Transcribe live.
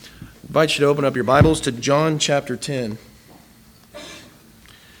invite you to open up your Bibles to John chapter 10.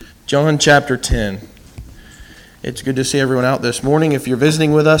 John chapter 10. It's good to see everyone out this morning. If you're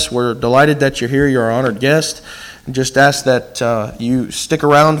visiting with us, we're delighted that you're here. You're our honored guest. Just ask that you stick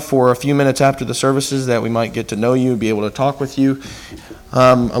around for a few minutes after the services that we might get to know you, be able to talk with you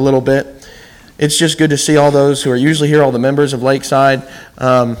a little bit. It's just good to see all those who are usually here, all the members of Lakeside.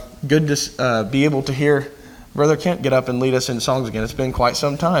 Good to be able to hear Brother Kent get up and lead us in songs again. It's been quite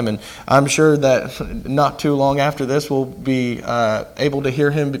some time, and I'm sure that not too long after this we'll be able to hear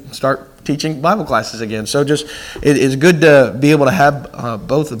him start teaching Bible classes again. So just it's good to be able to have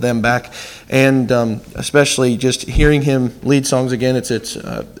both of them back, and especially just hearing him lead songs again. It's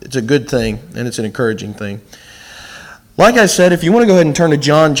a good thing, and it's an encouraging thing. Like I said, if you want to go ahead and turn to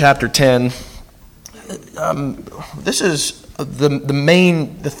John chapter 10, this is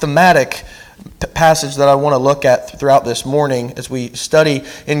the thematic passage that I want to look at throughout this morning as we study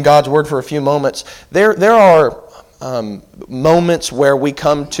in God's Word for a few moments. There are moments where we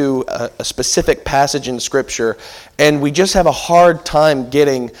come to a specific passage in Scripture and we just have a hard time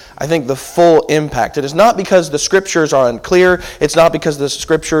getting, I think, the full impact. It is not because the Scriptures are unclear. It's not because the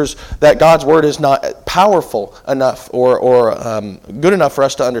Scriptures, that God's Word is not powerful enough or good enough for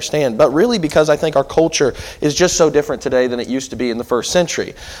us to understand, but really because I think our culture is just so different today than it used to be in the first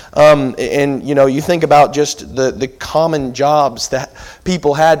century. And you know, you think about just the common jobs that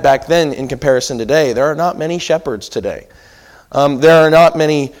people had back then in comparison today. There are not many shepherds today. There are not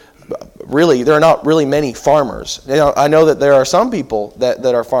really many farmers. You know, I know that there are some people that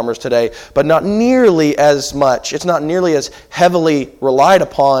are farmers today, but not nearly as much. It's not nearly as heavily relied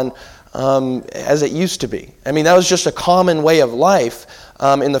upon as it used to be. I mean, that was just a common way of life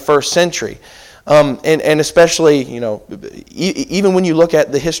in the first century. And especially, you know, even when you look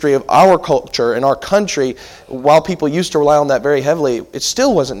at the history of our culture and our country, while people used to rely on that very heavily, it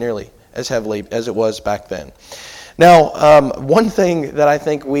still wasn't nearly as heavily as it was back then. Now, one thing that I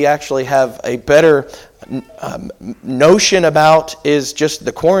think we actually have a better notion about is just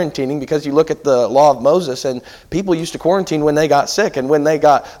the quarantining, because you look at the law of Moses and people used to quarantine when they got sick and when they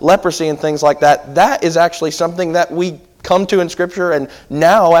got leprosy and things like that. That is actually something that we come to in Scripture, and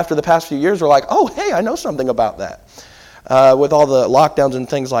now after the past few years we're like, oh, hey, I know something about that. With all the lockdowns and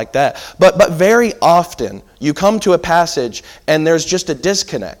things like that. But very often you come to a passage and there's just a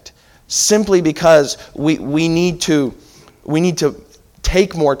disconnect, simply because we need to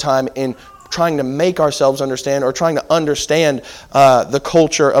take more time in trying to make ourselves understand, or trying to understand the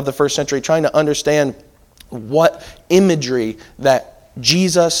culture of the first century, trying to understand what imagery that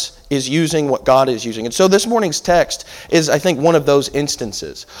Jesus is using, what God is using. And so this morning's text is, I think, one of those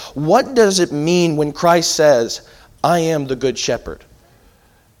instances. What does it mean when Christ says, I am the good shepherd?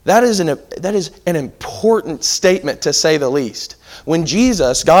 That is an important statement, to say the least. When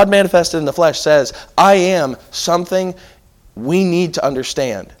Jesus, God manifested in the flesh, says, I am something, we need to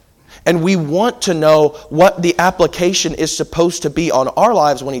understand. And we want to know what the application is supposed to be on our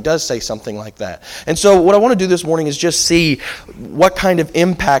lives when he does say something like that. And so what I want to do this morning is just see what kind of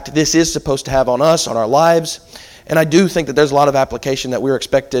impact this is supposed to have on us, on our lives. And I do think that there's a lot of application that we're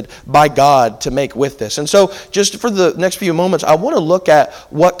expected by God to make with this. And so just for the next few moments, I want to look at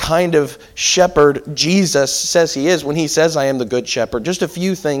what kind of shepherd Jesus says he is when he says, I am the good shepherd. Just a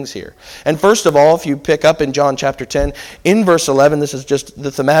few things here. And first of all, if you pick up in John chapter 10, in verse 11, this is just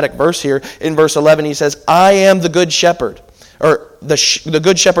the thematic verse here. In verse 11, he says, I am the good shepherd. Or the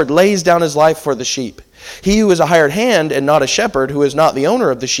good shepherd lays down his life for the sheep. He who is a hired hand and not a shepherd, who is not the owner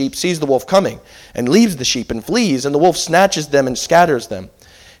of the sheep, sees the wolf coming and leaves the sheep and flees, and the wolf snatches them and scatters them.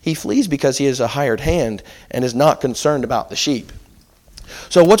 He flees because he is a hired hand and is not concerned about the sheep.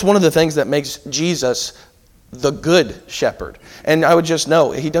 So what's one of the things that makes Jesus the good shepherd? And I would just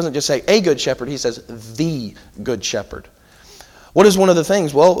know, he doesn't just say a good shepherd, he says the good shepherd. What is one of the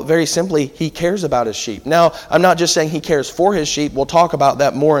things? Well, very simply, he cares about his sheep. Now, I'm not just saying he cares for his sheep. We'll talk about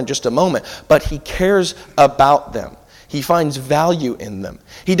that more in just a moment. But he cares about them. He finds value in them.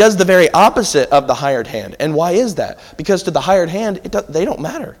 He does the very opposite of the hired hand. And why is that? Because to the hired hand, they don't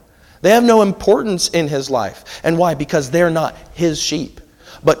matter. They have no importance in his life. And why? Because they're not his sheep.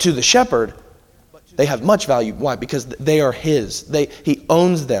 But to the shepherd, they have much value. Why? Because they are his. He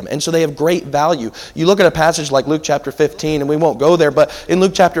owns them. And so they have great value. You look at a passage like Luke chapter 15, and we won't go there, but in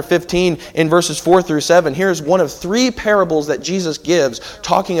Luke chapter 15, in verses 4 through 7, here's one of three parables that Jesus gives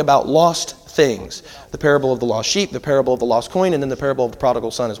talking about lost things. The parable of the lost sheep, the parable of the lost coin, and then the parable of the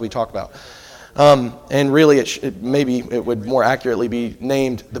prodigal son, as we talked about. And really, maybe it would more accurately be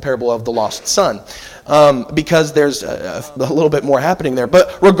named the parable of the lost son, because there's a little bit more happening there.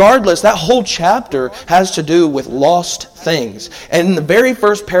 But regardless, that whole chapter has to do with lost things. And in the very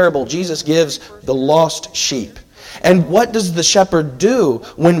first parable, Jesus gives the lost sheep. And what does the shepherd do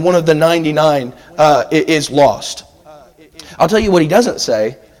when one of the 99 is lost? I'll tell you what he doesn't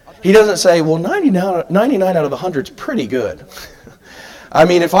say. He doesn't say, well, 99 out of 100 is pretty good. I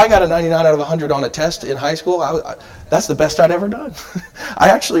mean, if I got a 99 out of 100 on a test in high school, that's the best I'd ever done. I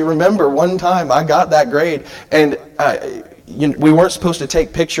actually remember one time I got that grade, and we weren't supposed to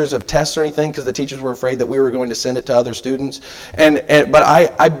take pictures of tests or anything because the teachers were afraid that we were going to send it to other students. But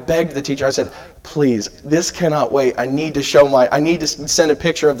I begged the teacher. I said, please, this cannot wait. I need to send a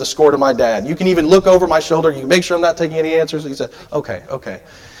picture of the score to my dad. You can even look over my shoulder. You can make sure I'm not taking any answers. He said, okay.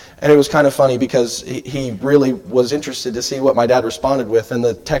 And it was kind of funny because he really was interested to see what my dad responded with. And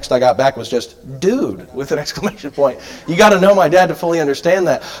the text I got back was just, dude, with an exclamation point. You got to know my dad to fully understand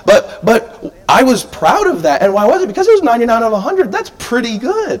that. But I was proud of that. And why was it? Because it was 99 out of 100. That's pretty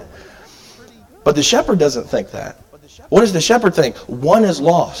good. But the shepherd doesn't think that. What does the shepherd think? One is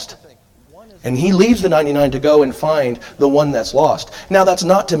lost. And he leaves the 99 to go and find the one that's lost. Now, that's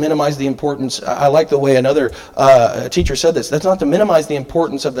not to minimize the importance. I like the way another teacher said this. That's not to minimize the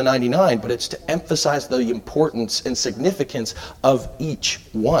importance of the 99, but it's to emphasize the importance and significance of each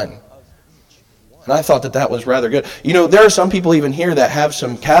one. And I thought that was rather good. You know, there are some people even here that have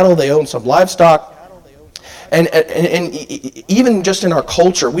some cattle. They own some livestock. And even just in our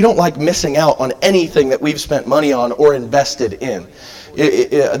culture, we don't like missing out on anything that we've spent money on or invested in.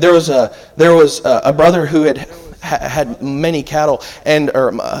 There was a brother who had many cattle, and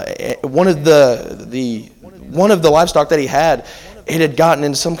one of the livestock that he had, it had gotten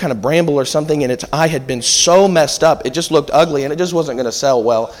in some kind of bramble or something, and its eye had been so messed up, it just looked ugly, and it just wasn't going to sell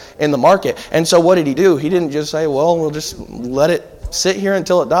well in the market. And so what did he do? He didn't just say, well, we'll just let it sit here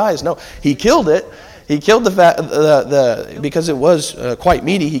until it dies. No, he killed it. He killed because it was quite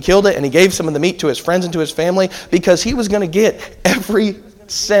meaty. He killed it, and he gave some of the meat to his friends and to his family because he was going to get every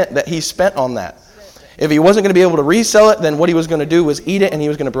cent that he spent on that. If he wasn't going to be able to resell it, then what he was going to do was eat it, and he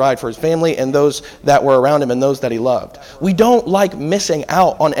was going to provide for his family and those that were around him and those that he loved. We don't like missing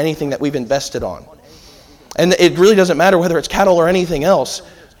out on anything that we've invested on. And it really doesn't matter whether it's cattle or anything else.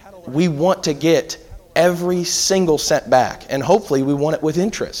 We want to get every single cent back, and hopefully we want it with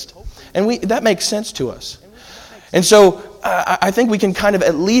interest. And that makes sense to us. And so I think we can kind of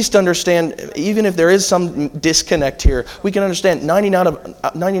at least understand, even if there is some disconnect here, we can understand 99 out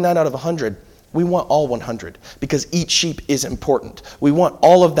of 100, we want all 100 because each sheep is important. We want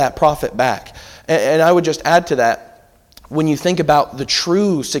all of that profit back. And I would just add to that, when you think about the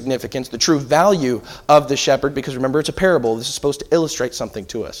true significance, the true value of the shepherd, because remember, it's a parable. This is supposed to illustrate something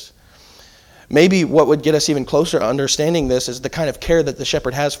to us. Maybe what would get us even closer to understanding this is the kind of care that the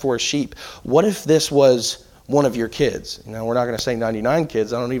shepherd has for his sheep. What if this was one of your kids? Now, we're not going to say 99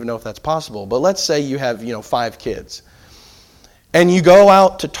 kids. I don't even know if that's possible. But let's say you have, 5 kids. And you go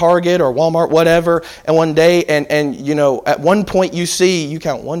out to Target or Walmart, whatever, and one day, and at one point you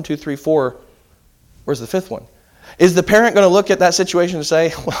count 1, 2, 3, 4. Where's the 5th one? Is the parent going to look at that situation and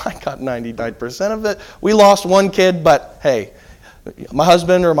say, well, I got 99% of it. We lost one kid, but hey, my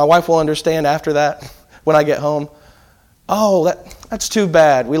husband or my wife will understand after that when I get home. Oh, that's too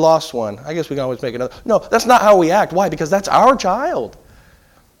bad. We lost one. I guess we can always make another. No, that's not how we act. Why? Because that's our child.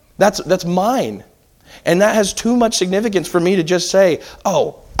 That's mine. And that has too much significance for me to just say,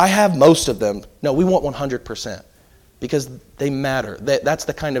 oh, I have most of them. No, we want 100% because they matter. That's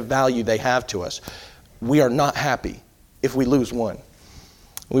the kind of value they have to us. We are not happy if we lose one.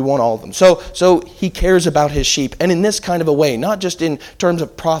 We want all of them. So he cares about his sheep, and in this kind of a way, not just in terms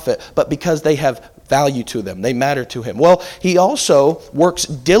of profit, but because they have value to them. They matter to him. Well, he also works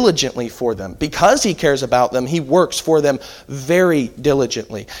diligently for them. Because he cares about them, he works for them very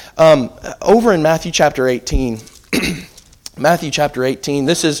diligently. Over in Matthew chapter 18,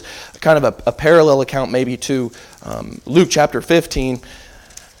 this is kind of a parallel account maybe to Luke chapter 15.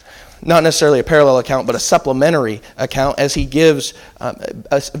 Not necessarily a parallel account, but a supplementary account as he gives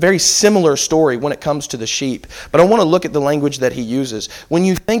a very similar story when it comes to the sheep. But I want to look at the language that he uses. When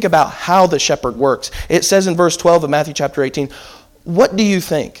you think about how the shepherd works, it says in verse 12 of Matthew chapter 18, what do you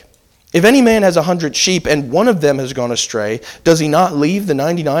think? If any man has 100 sheep and one of them has gone astray, does he not leave the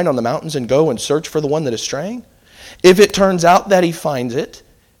 99 on the mountains and go and search for the one that is straying? If it turns out that he finds it,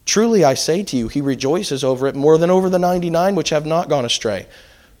 truly I say to you, he rejoices over it more than over the 99 which have not gone astray.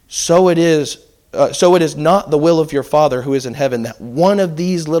 So it is not the will of your Father who is in heaven that one of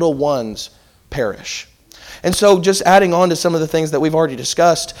these little ones perish. And so just adding on to some of the things that we've already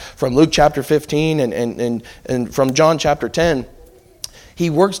discussed from Luke chapter 15 and from John chapter 10, he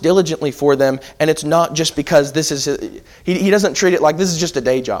works diligently for them, and it's not just because this is, he doesn't treat it like this is just a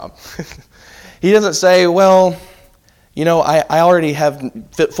day job. He doesn't say, well, I already have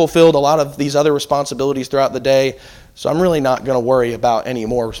fulfilled a lot of these other responsibilities throughout the day, so I'm really not going to worry about any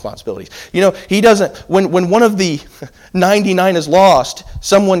more responsibilities. He doesn't, when one of the 99 is lost,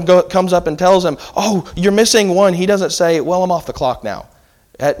 someone comes up and tells him, oh, you're missing one. He doesn't say, well, I'm off the clock now.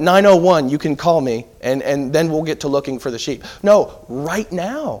 At 9:01, you can call me, and then we'll get to looking for the sheep. No, right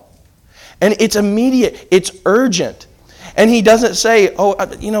now. And it's immediate. It's urgent. And he doesn't say, oh,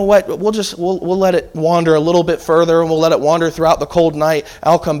 you know what, we'll let it wander a little bit further, and we'll let it wander throughout the cold night.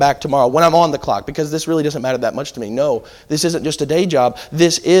 I'll come back tomorrow when I'm on the clock, because this really doesn't matter that much to me. No, this isn't just a day job.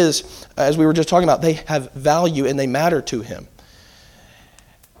 This is, as we were just talking about, they have value and they matter to him.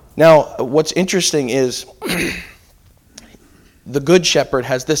 Now, what's interesting is the good shepherd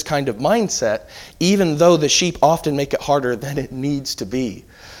has this kind of mindset, even though the sheep often make it harder than it needs to be.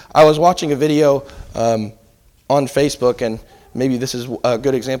 I was watching a video on Facebook, and maybe this is a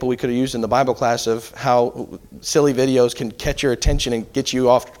good example we could have used in the Bible class of how silly videos can catch your attention and get you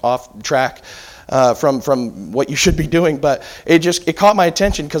off track from what you should be doing. But it caught my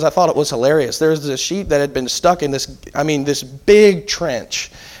attention because I thought it was hilarious. There's this sheep that had been stuck in this big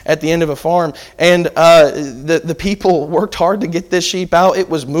trench at the end of a farm, and the people worked hard to get this sheep out. It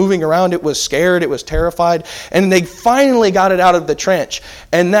was moving around, it was scared, it was terrified, and they finally got it out of the trench,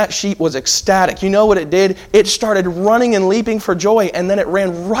 and that sheep was ecstatic. You know what it did? It started running and leaping for joy, and then it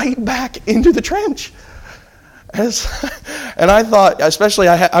ran right back into the trench. And I thought, especially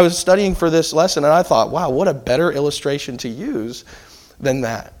I was studying for this lesson, and I thought, wow, what a better illustration to use than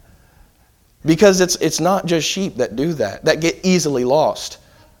that. Because it's not just sheep that do that get easily lost.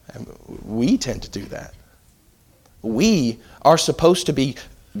 We tend to do that. We are supposed to be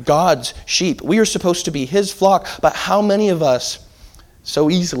God's sheep. We are supposed to be His flock, but how many of us so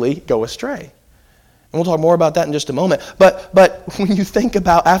easily go astray? And we'll talk more about that in just a moment. But when you think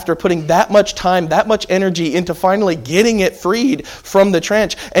about after putting that much time, that much energy into finally getting it freed from the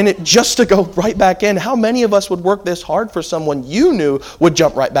trench, and it just to go right back in, how many of us would work this hard for someone you knew would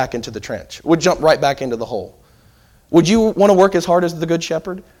jump right back into the trench, would jump right back into the hole? Would you want to work as hard as the Good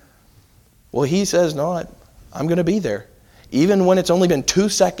Shepherd? Well, he says, no, I'm going to be there. Even when it's only been 2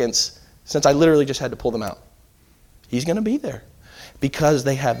 seconds since I literally just had to pull them out. He's going to be there because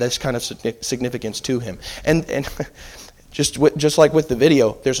they have this kind of significance to him. And just like with the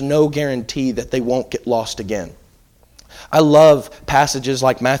video, there's no guarantee that they won't get lost again. I love passages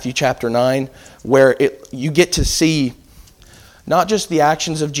like Matthew chapter 9 where you get to see not just the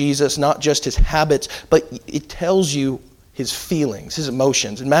actions of Jesus, not just his habits, but it tells you his feelings, his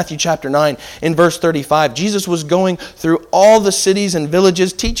emotions. In Matthew chapter 9, in verse 35, Jesus was going through all the cities and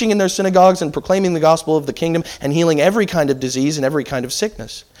villages, teaching in their synagogues and proclaiming the gospel of the kingdom and healing every kind of disease and every kind of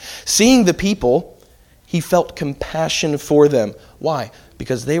sickness. Seeing the people, he felt compassion for them. Why?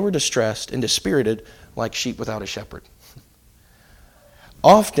 Because they were distressed and dispirited like sheep without a shepherd.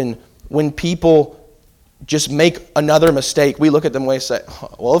 Often, when people just make another mistake, we look at them and say,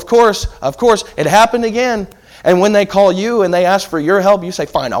 well, of course, it happened again. And when they call you and they ask for your help, you say,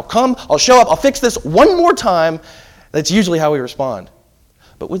 fine, I'll come, I'll show up, I'll fix this one more time. That's usually how we respond.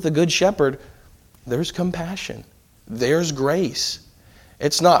 But with the Good Shepherd, there's compassion. There's grace.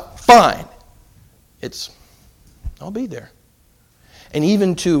 It's not fine. It's, I'll be there. And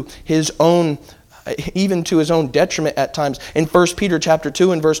even to his own detriment at times. In 1 Peter chapter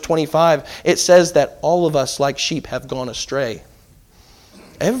 2 and verse 25, it says that all of us like sheep have gone astray.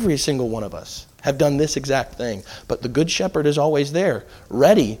 Every single one of us have done this exact thing. But the Good Shepherd is always there,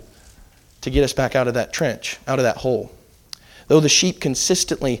 ready to get us back out of that trench, out of that hole. Though the sheep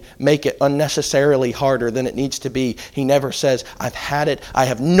consistently make it unnecessarily harder than it needs to be, he never says, I've had it, I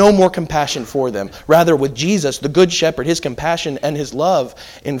have no more compassion for them. Rather, with Jesus, the Good Shepherd, his compassion and his love,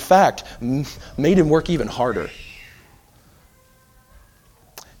 in fact, made him work even harder.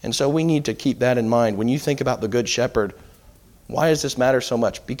 And so we need to keep that in mind. When you think about the Good Shepherd, why does this matter so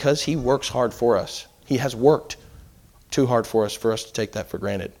much? Because he works hard for us. He has worked too hard for us to take that for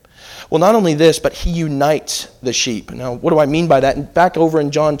granted. Well, not only this, but he unites the sheep. Now, what do I mean by that? Back over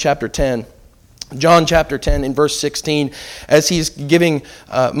in John chapter 10. John chapter 10 in verse 16, as he's giving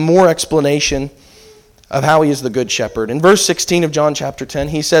more explanation of how he is the Good Shepherd. In verse 16 of John chapter 10,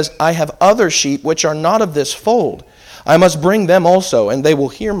 he says, I have other sheep which are not of this fold. I must bring them also, and they will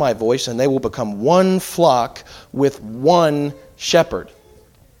hear my voice, and they will become one flock with one shepherd.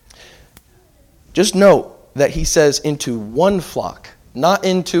 Just note that he says into one flock. not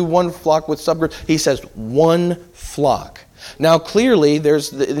into one flock with subgroups. He says one flock. Now, clearly,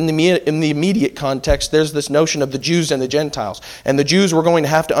 in the immediate context, there's this notion of the Jews and the Gentiles. And the Jews were going to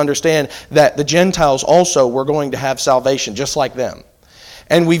have to understand that the Gentiles also were going to have salvation, just like them.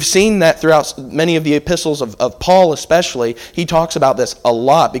 And we've seen that throughout many of the epistles of Paul especially. He talks about this a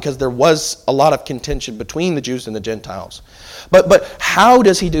lot because there was a lot of contention between the Jews and the Gentiles. But how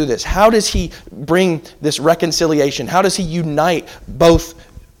does he do this? How does he bring this reconciliation? How does he unite both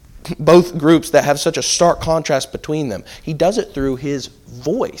groups that have such a stark contrast between them? He does it through his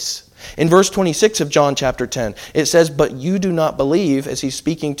voice. In verse 26 of John chapter 10, it says, "But you do not believe," as he's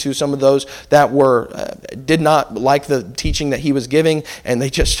speaking to some of those that did not like the teaching that he was giving, and they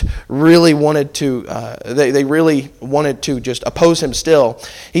just really wanted to, they really wanted to just oppose him still.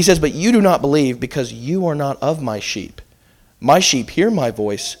 He says, "But you do not believe because you are not of my sheep. My sheep hear my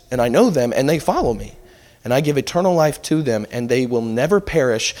voice, and I know them, and they follow me. And I give eternal life to them, and they will never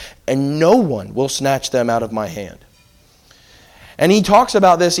perish, and no one will snatch them out of my hand." And he talks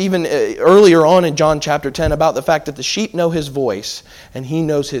about this even earlier on in John chapter 10, about the fact that the sheep know his voice, and he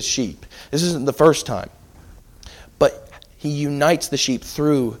knows his sheep. This isn't the first time. But he unites the sheep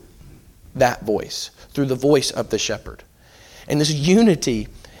through that voice, through the voice of the shepherd. And this unity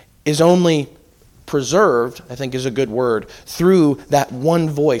is only preserved, I think is a good word, through that one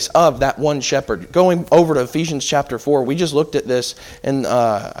voice of that one shepherd. Going over to Ephesians chapter 4, we just looked at this in this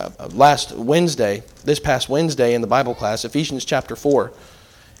past Wednesday in the Bible class, Ephesians chapter 4.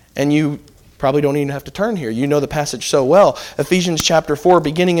 And you probably don't even have to turn here. You know the passage so well. Ephesians chapter 4,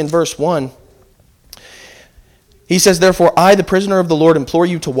 beginning in verse 1. He says, "Therefore I, the prisoner of the Lord, implore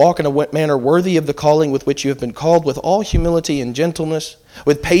you to walk in a manner worthy of the calling with which you have been called, with all humility and gentleness,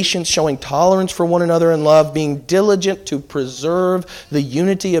 with patience, showing tolerance for one another in love, being diligent to preserve the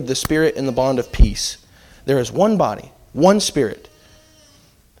unity of the Spirit in the bond of peace. There is one body, one Spirit.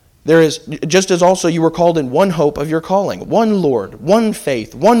 There is, just as also you were called in one hope of your calling, one Lord, one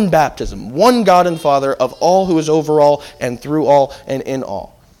faith, one baptism, one God and Father of all, who is over all and through all and in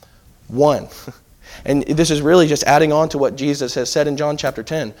all." One. And this is really just adding on to what Jesus has said in John chapter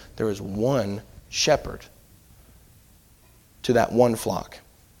 10. There is one shepherd to that one flock.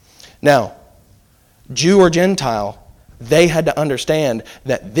 Now, Jew or Gentile, they had to understand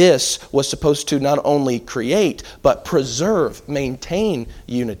that this was supposed to not only create, but preserve, maintain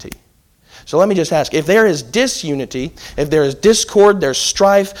unity. So let me just ask, if there is disunity, if there is discord, there's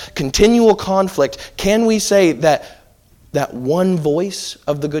strife, continual conflict, can we say that that one voice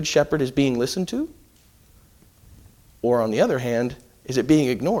of the Good Shepherd is being listened to? Or on the other hand, is it being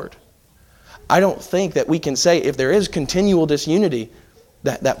ignored? I don't think that we can say if there is continual disunity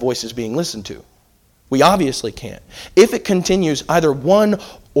that that voice is being listened to. We obviously can't. If it continues, either one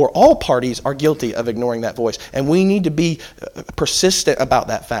or all parties are guilty of ignoring that voice, and we need to be persistent about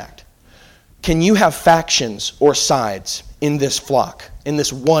that fact. Can you have factions or sides in this flock, in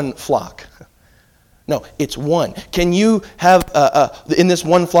this one flock? No, it's one. Can you have, in this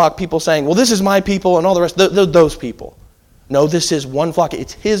one flock, people saying, well, this is my people and all the rest, those people? No, this is one flock.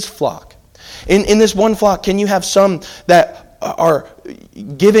 It's his flock. In this one flock, can you have some that are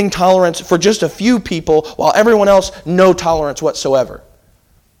giving tolerance for just a few people while everyone else, no tolerance whatsoever?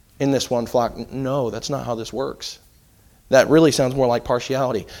 In this one flock, no, that's not how this works. That really sounds more like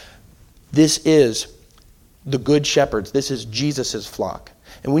partiality. This is the Good Shepherds. This is Jesus' flock.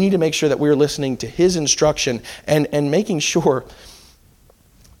 And we need to make sure that we're listening to his instruction and making sure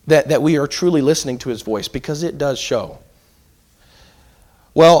that we are truly listening to his voice, because it does show.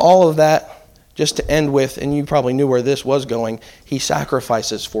 Well, all of that, just to end with, and you probably knew where this was going, he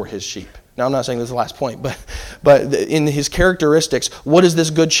sacrifices for his sheep. Now, I'm not saying this is the last point, but in his characteristics, what is this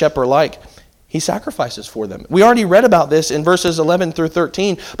good shepherd like? He sacrifices for them. We already read about this in verses 11 through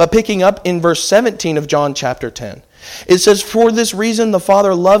 13, but picking up in verse 17 of John chapter 10. It says, "For this reason the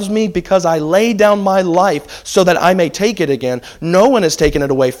Father loves me, because I lay down my life so that I may take it again. No one has taken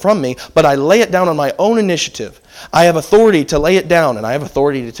it away from me, but I lay it down on my own initiative. I have authority to lay it down, and I have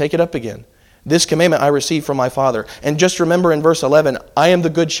authority to take it up again. This commandment I received from my Father." And just remember in verse 11, I am the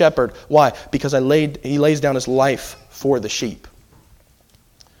good shepherd. Why? Because he lays down his life for the sheep.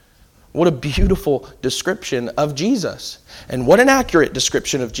 What a beautiful description of Jesus. And what an accurate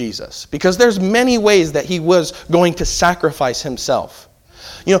description of Jesus. Because there's many ways that he was going to sacrifice himself.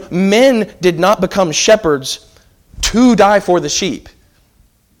 You know, men did not become shepherds to die for the sheep.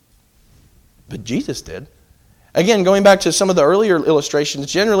 But Jesus did. Again, going back to some of the earlier illustrations,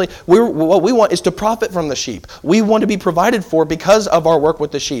 generally, what we want is to profit from the sheep. We want to be provided for because of our work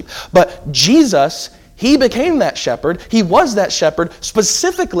with the sheep. But Jesus, he became that shepherd. He was that shepherd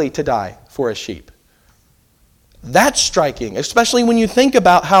specifically to die for his sheep. That's striking, especially when you think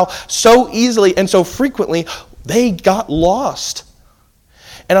about how so easily and so frequently they got lost.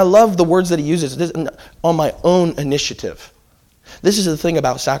 And I love the words that he uses, this, on my own initiative. This is the thing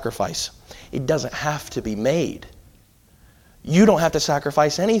about sacrifice. It doesn't have to be made. You don't have to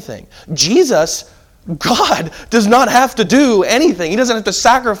sacrifice anything. Jesus, God, does not have to do anything. He doesn't have to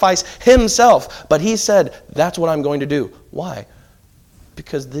sacrifice himself. But he said, that's what I'm going to do. Why?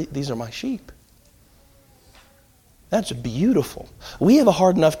 Because these are my sheep. That's beautiful. We have a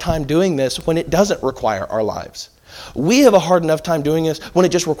hard enough time doing this when it doesn't require our lives. We have a hard enough time doing this when it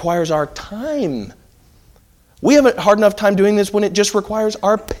just requires our time. We have a hard enough time doing this when it just requires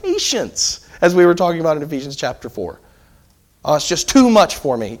our patience, as we were talking about in Ephesians chapter 4. Oh, it's just too much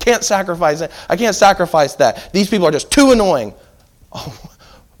for me. I can't sacrifice it. I can't sacrifice that. These people are just too annoying. Oh,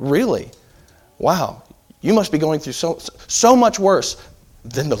 really? Wow. You must be going through so much worse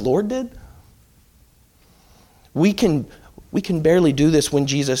than the Lord did? We can barely do this when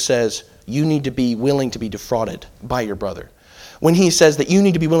Jesus says you need to be willing to be defrauded by your brother. When he says that you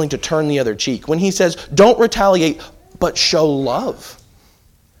need to be willing to turn the other cheek. When he says don't retaliate but show love.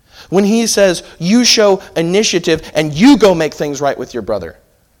 When he says you show initiative and you go make things right with your brother.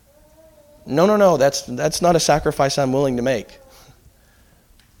 No, that's not a sacrifice I'm willing to make.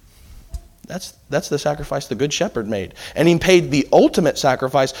 That's the sacrifice the Good Shepherd made. And he paid the ultimate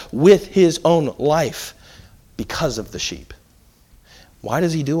sacrifice with his own life because of the sheep. Why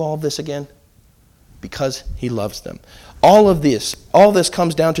does he do all of this again? Because he loves them. All this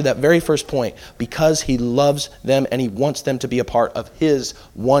comes down to that very first point. Because he loves them and he wants them to be a part of his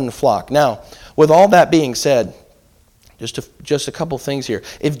one flock. Now, with all that being said, just a couple things here.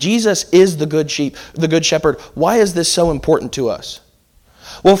 If Jesus is the good sheep, the good shepherd, why is this so important to us?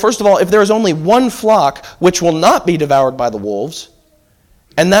 Well, first of all, if there is only one flock which will not be devoured by the wolves,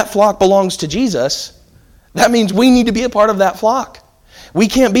 and that flock belongs to Jesus, that means we need to be a part of that flock. We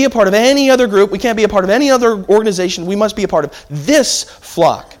can't be a part of any other group. We can't be a part of any other organization. We must be a part of this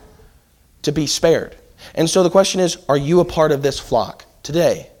flock to be spared. And so the question is, are you a part of this flock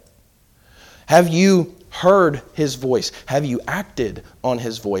today? Have you heard his voice? Have you acted on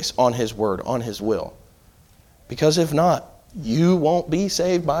his voice, on his word, on his will? Because if not, you won't be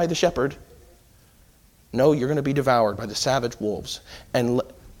saved by the shepherd. No, you're going to be devoured by the savage wolves. And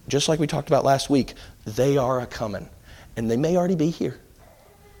just like we talked about last week, they are a-coming. And they may already be here.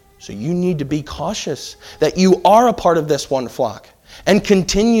 So you need to be cautious that you are a part of this one flock. And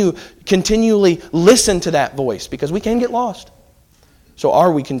continually listen to that voice. Because we can get lost. So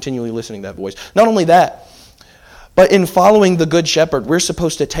are we continually listening to that voice? Not only that, but in following the Good Shepherd, we're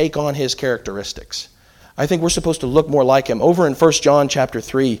supposed to take on his characteristics. I think we're supposed to look more like him. Over in 1 John chapter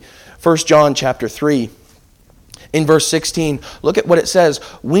 3, in verse 16, look at what it says.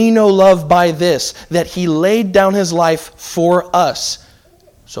 We know love by this, that he laid down his life for us.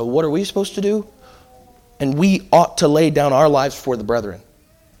 So what are we supposed to do? And we ought to lay down our lives for the brethren.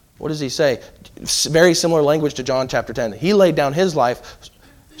 What does he say? Very similar language to John chapter 10. He laid down his life.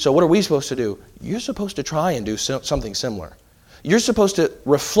 So what are we supposed to do? You're supposed to try and do something similar. You're supposed to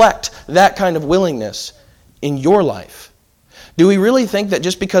reflect that kind of willingness in your life. Do we really think that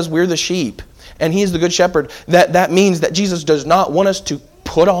just because we're the sheep and he's the good shepherd, that means that Jesus does not want us to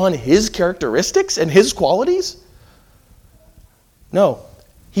put on his characteristics and his qualities? No.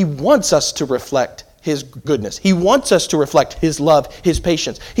 He wants us to reflect his goodness. He wants us to reflect his love, his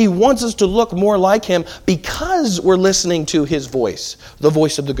patience. He wants us to look more like him because we're listening to his voice, the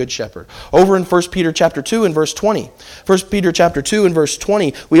voice of the Good Shepherd. Over in 1 Peter chapter 2 and verse 20. 1 Peter chapter 2 and verse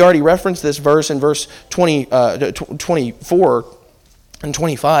 20, we already referenced this verse in verse 24 and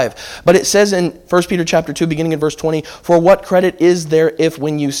 25. But it says in 1 Peter chapter 2, beginning in verse 20, for what credit is there if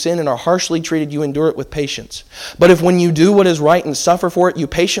when you sin and are harshly treated, you endure it with patience? But if when you do what is right and suffer for it, you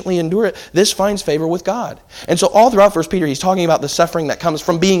patiently endure it, this finds favor with God. And so all throughout 1 Peter, he's talking about the suffering that comes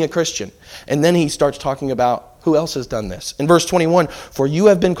from being a Christian. And then he starts talking about who else has done this. In verse 21, for you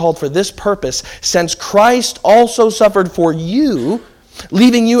have been called for this purpose, since Christ also suffered for you,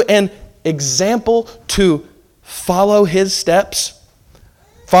 leaving you an example to follow his steps.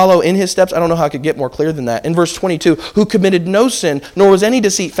 Follow in his steps. I don't know how I could get more clear than that. In verse 22, who committed no sin, nor was any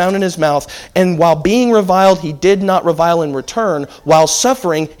deceit found in his mouth. And while being reviled, he did not revile in return. While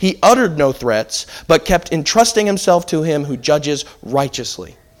suffering, he uttered no threats, but kept entrusting himself to him who judges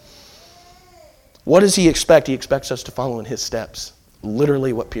righteously. What does he expect? He expects us to follow in his steps.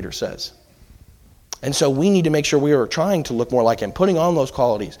 Literally what Peter says. And so we need to make sure we are trying to look more like him, putting on those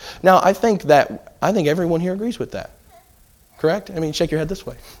qualities. Now, I think everyone here agrees with that. Correct? I mean, shake your head this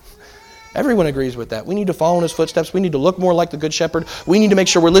way. Everyone agrees with that. We need to follow in his footsteps. We need to look more like the Good Shepherd. We need to make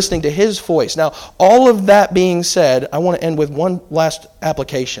sure we're listening to his voice. Now, all of that being said, I want to end with one last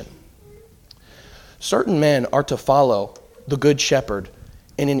application. Certain men are to follow the Good Shepherd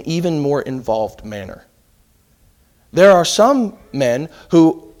in an even more involved manner. There are some men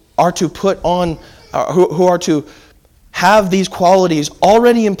who are to put on, who are to have these qualities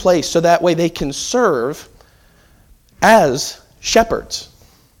already in place so that way they can serve as shepherds.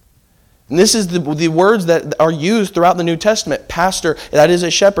 And this is the words that are used throughout the New Testament. Pastor, that is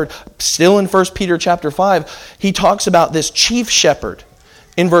a shepherd. Still in 1 Peter chapter 5, he talks about this chief shepherd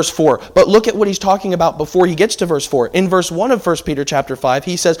in verse 4. But look at what he's talking about before he gets to verse 4. In verse 1 of 1 Peter chapter 5,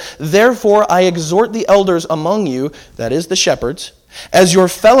 he says, "Therefore I exhort the elders among you," that is the shepherds, "as your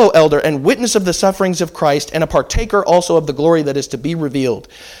fellow elder and witness of the sufferings of Christ, and a partaker also of the glory that is to be revealed.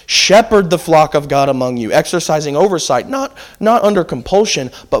 Shepherd the flock of God among you, exercising oversight, not under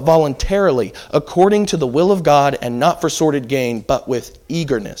compulsion, but voluntarily, according to the will of God, and not for sordid gain, but with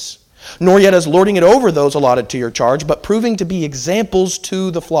eagerness. Nor yet as lording it over those allotted to your charge, but proving to be examples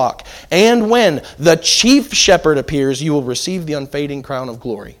to the flock. And when the chief shepherd appears, you will receive the unfading crown of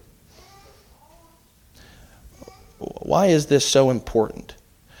glory." Why is this so important?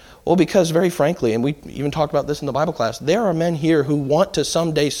 Well, because very frankly, and we even talked about this in the Bible class, there are men here who want to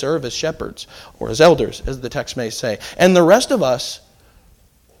someday serve as shepherds, or as elders, as the text may say. And the rest of us,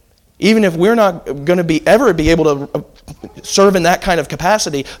 even if we're not going to ever be able to serve in that kind of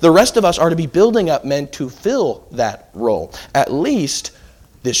capacity, the rest of us are to be building up men to fill that role. At least,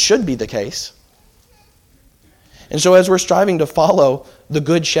 this should be the case. And so as we're striving to follow the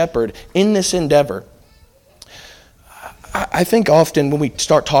Good Shepherd in this endeavor, I think often when we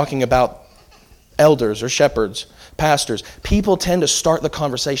start talking about elders or shepherds, pastors, people tend to start the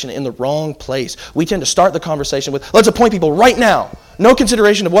conversation in the wrong place. We tend to start the conversation with, let's appoint people right now. No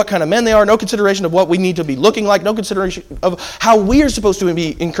consideration of what kind of men they are, no consideration of what we need to be looking like, no consideration of how we are supposed to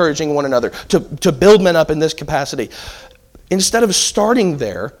be encouraging one another to build men up in this capacity. Instead of starting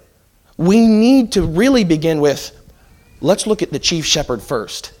there, we need to really begin with, let's look at the chief shepherd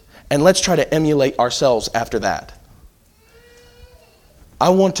first, and let's try to emulate ourselves after that. I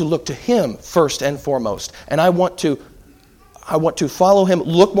want to look to him first and foremost. And I want to follow him,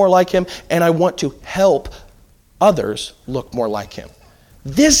 look more like him, and I want to help others look more like him.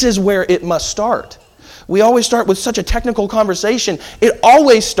 This is where it must start. We always start with such a technical conversation. It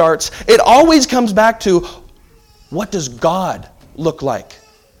always comes back to, what does God look like?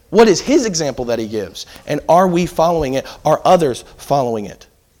 What is his example that he gives? And are we following it? Are others following it?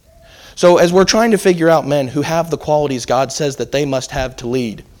 So as we're trying to figure out men who have the qualities God says that they must have to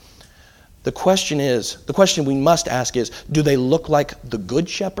lead, the question we must ask is, do they look like the Good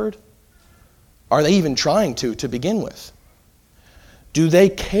Shepherd? Are they even trying to begin with? Do they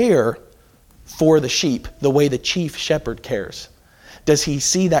care for the sheep the way the chief shepherd cares? Does he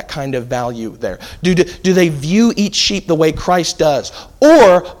see that kind of value there? Do they view each sheep the way Christ does?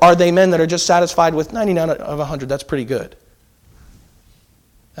 Or are they men that are just satisfied with 99 of 100, that's pretty good?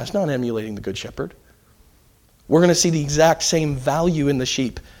 That's not emulating the Good Shepherd. We're going to see the exact same value in the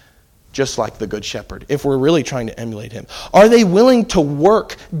sheep, just like the Good Shepherd, if we're really trying to emulate him. Are they willing to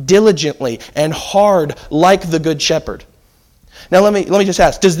work diligently and hard like the Good Shepherd? Now let me just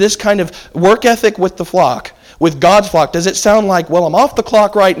ask, does this kind of work ethic with the flock, with God's flock, does it sound like, well, I'm off the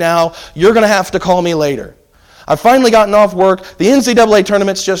clock right now, you're going to have to call me later. I've finally gotten off work, the NCAA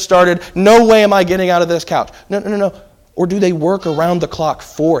tournament's just started, no way am I getting out of this couch. No. Or do they work around the clock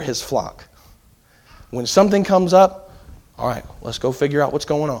for his flock? When something comes up, all right, let's go figure out what's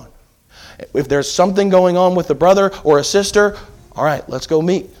going on. If there's something going on with a brother or a sister, all right, let's go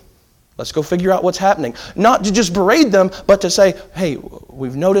meet. Let's go figure out what's happening. Not to just berate them, but to say, hey,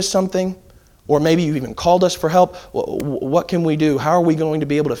 we've noticed something, or maybe you even called us for help. What can we do? How are we going to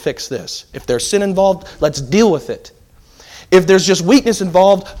be able to fix this? If there's sin involved, let's deal with it. If there's just weakness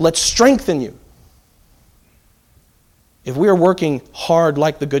involved, let's strengthen you. If we are working hard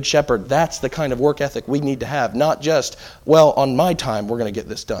like the Good Shepherd, that's the kind of work ethic we need to have. Not just, well, on my time, we're going to get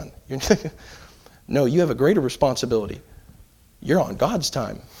this done. No, you have a greater responsibility. You're on God's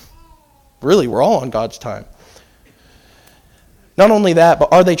time. Really, we're all on God's time. Not only that,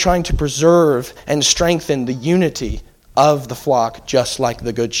 but are they trying to preserve and strengthen the unity of the flock just like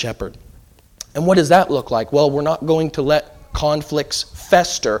the Good Shepherd? And what does that look like? Well, we're not going to let conflicts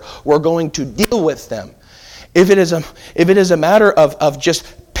fester. We're going to deal with them. If it is a matter of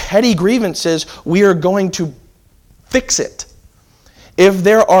just petty grievances, we are going to fix it. If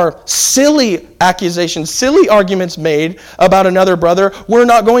there are silly accusations, silly arguments made about another brother, we're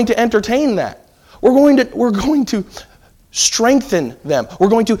not going to entertain that. We're going to strengthen them. We're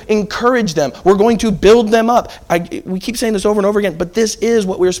going to encourage them. We're going to build them up. We keep saying this over and over again, but this is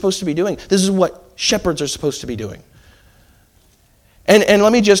what we're supposed to be doing. This is what shepherds are supposed to be doing. And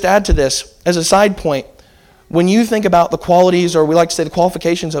let me just add to this, as a side point, when you think about the qualities, or we like to say the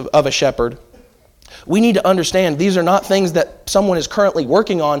qualifications of a shepherd, we need to understand these are not things that someone is currently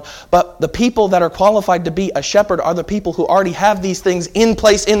working on, but the people that are qualified to be a shepherd are the people who already have these things in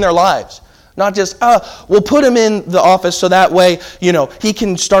place in their lives. Not just, we'll put him in the office so that way, he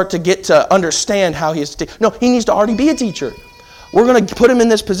can start to get to understand how he is to teach. No, he needs to already be a teacher. We're going to put him in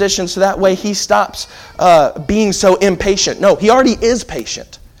this position so that way he stops being so impatient. No, he already is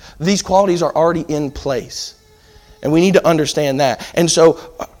patient. These qualities are already in place. And we need to understand that. And so,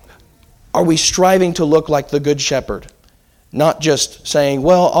 are we striving to look like the Good Shepherd? Not just saying,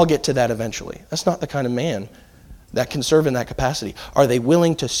 well, I'll get to that eventually. That's not the kind of man that can serve in that capacity. Are they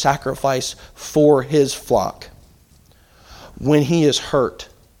willing to sacrifice for his flock? When he is hurt,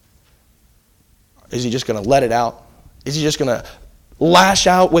 is he just going to let it out? Is he just going to lash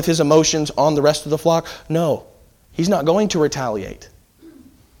out with his emotions on the rest of the flock? No, he's not going to retaliate.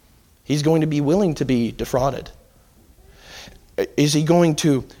 He's going to be willing to be defrauded. Is he going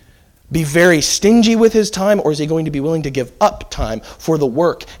to be very stingy with his time, or is he going to be willing to give up time for the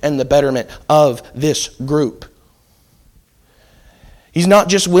work and the betterment of this group? He's not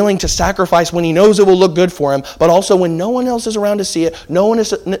just willing to sacrifice when he knows it will look good for him, but also when no one else is around to see it, no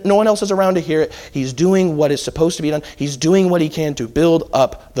one else is around to hear it. He's doing what is supposed to be done. He's doing what he can to build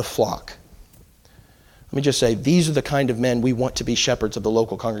up the flock. Let me just say, these are the kind of men we want to be shepherds of the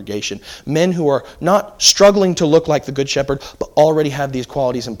local congregation. Men who are not struggling to look like the Good Shepherd, but already have these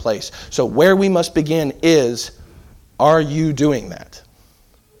qualities in place. So where we must begin is, are you doing that?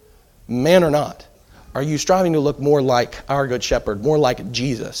 Man or not? Are you striving to look more like our Good Shepherd, more like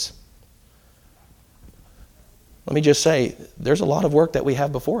Jesus? Let me just say, there's a lot of work that we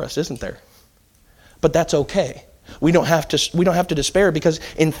have before us, isn't there? But that's okay. We don't have to despair, because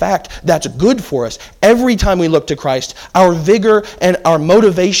in fact, that's good for us. Every time we look to Christ, our vigor and our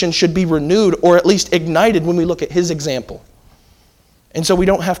motivation should be renewed, or at least ignited, when we look at his example. And so we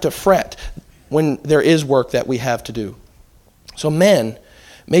don't have to fret when there is work that we have to do. So men,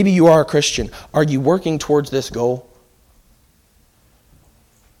 maybe you are a Christian. Are you working towards this goal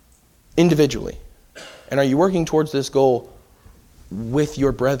individually? And are you working towards this goal with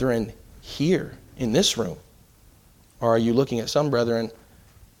your brethren here in this room? Or are you looking at some brethren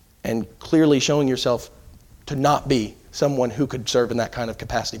and clearly showing yourself to not be someone who could serve in that kind of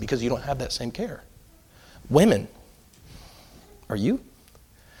capacity because you don't have that same care? Women, are you?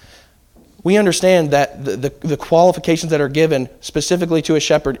 We understand that the qualifications that are given specifically to a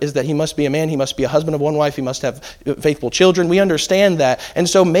shepherd is that he must be a man, he must be a husband of one wife, he must have faithful children. We understand that. And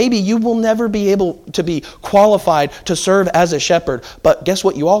so maybe you will never be able to be qualified to serve as a shepherd, but guess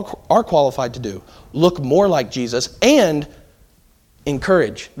what you all are qualified to do? Look more like Jesus and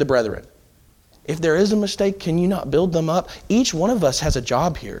encourage the brethren. If there is a mistake, can you not build them up? Each one of us has a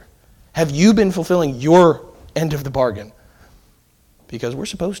job here. Have you been fulfilling your end of the bargain? Because we're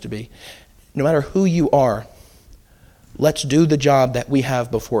supposed to be. No matter who you are, let's do the job that we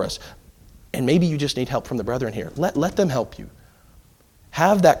have before us. And maybe you just need help from the brethren here. Let them help you.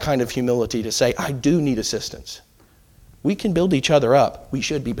 Have that kind of humility to say, I do need assistance. We can build each other up. We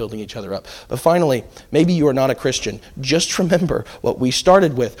should be building each other up. But finally, maybe you are not a Christian. Just remember what we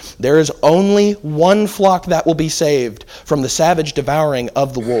started with. There is only one flock that will be saved from the savage devouring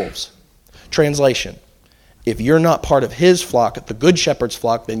of the wolves. Translation. If you're not part of his flock, the Good Shepherd's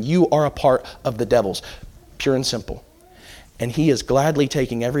flock, then you are a part of the devil's. Pure and simple. And he is gladly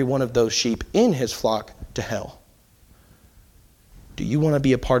taking every one of those sheep in his flock to hell. Do you want to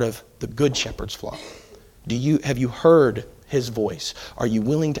be a part of the Good Shepherd's flock? Have you heard his voice? Are you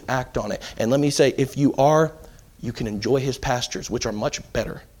willing to act on it? And let me say, if you are, you can enjoy his pastures, which are much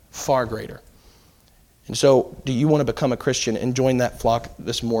better, far greater. And so, do you want to become a Christian and join that flock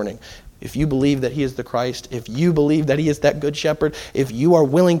this morning? If you believe that he is the Christ, if you believe that he is that Good Shepherd, if you are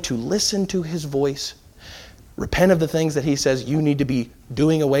willing to listen to his voice, repent of the things that he says you need to be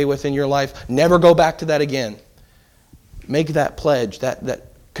doing away with in your life, never go back to that again. Make that pledge, that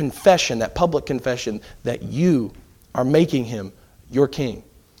confession, that public confession that you are making him your king,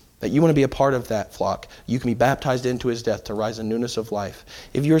 that you want to be a part of that flock. You can be baptized into his death to rise in newness of life.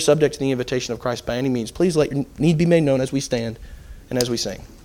 If you are subject to the invitation of Christ by any means, please let your need be made known as we stand and as we sing.